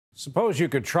Suppose you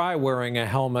could try wearing a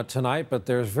helmet tonight, but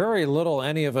there's very little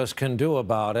any of us can do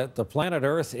about it. The planet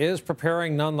Earth is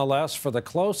preparing nonetheless for the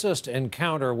closest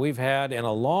encounter we've had in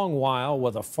a long while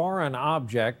with a foreign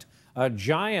object, a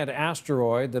giant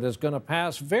asteroid that is going to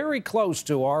pass very close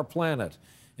to our planet.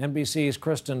 NBC's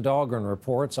Kristen Dahlgren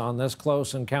reports on this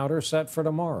close encounter set for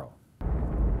tomorrow.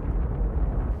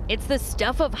 It's the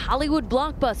stuff of Hollywood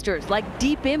blockbusters like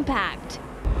Deep Impact.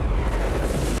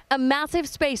 A massive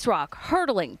space rock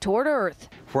hurtling toward Earth.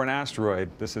 For an asteroid,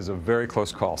 this is a very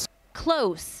close call.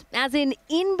 Close, as in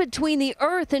between the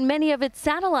Earth and many of its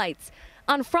satellites.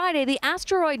 On Friday, the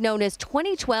asteroid known as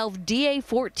 2012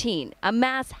 DA14, a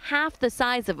mass half the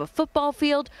size of a football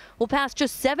field, will pass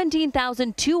just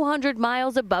 17,200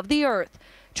 miles above the Earth,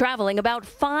 traveling about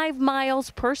 5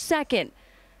 miles per second.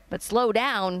 But slow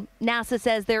down, NASA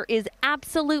says there is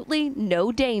absolutely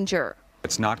no danger.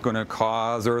 It's not going to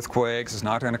cause earthquakes. It's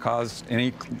not going to cause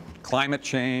any climate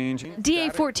change.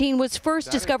 DA14 was first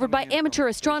discovered by amateur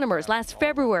astronomers last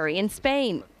February in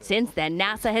Spain. Since then,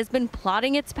 NASA has been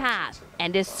plotting its path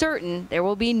and is certain there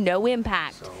will be no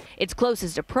impact. Its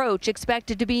closest approach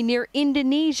expected to be near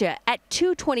Indonesia at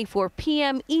 2:24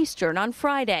 p.m. Eastern on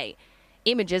Friday.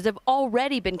 Images have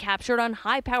already been captured on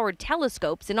high-powered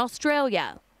telescopes in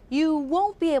Australia. You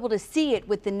won't be able to see it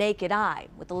with the naked eye.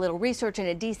 With a little research and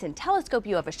a decent telescope,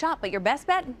 you have a shot, but your best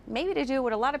bet, maybe to do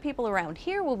what a lot of people around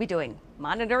here will be doing,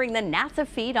 monitoring the NASA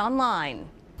feed online.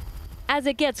 As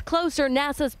it gets closer,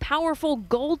 NASA's powerful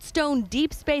Goldstone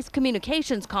Deep Space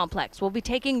Communications Complex will be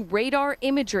taking radar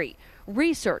imagery,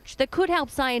 research that could help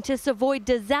scientists avoid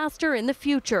disaster in the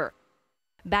future.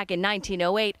 Back in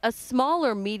 1908, a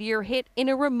smaller meteor hit in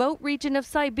a remote region of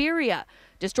Siberia,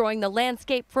 destroying the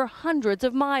landscape for hundreds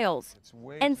of miles.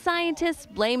 And scientists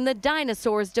blame the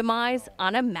dinosaurs' demise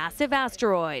on a massive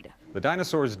asteroid. The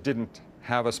dinosaurs didn't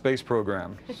have a space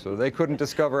program, so they couldn't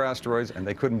discover asteroids and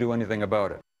they couldn't do anything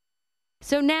about it.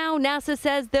 So now NASA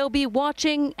says they'll be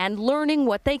watching and learning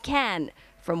what they can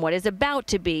from what is about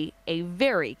to be a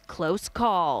very close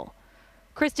call.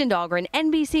 Kristen Dahlgren,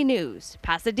 NBC News,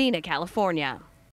 Pasadena, California.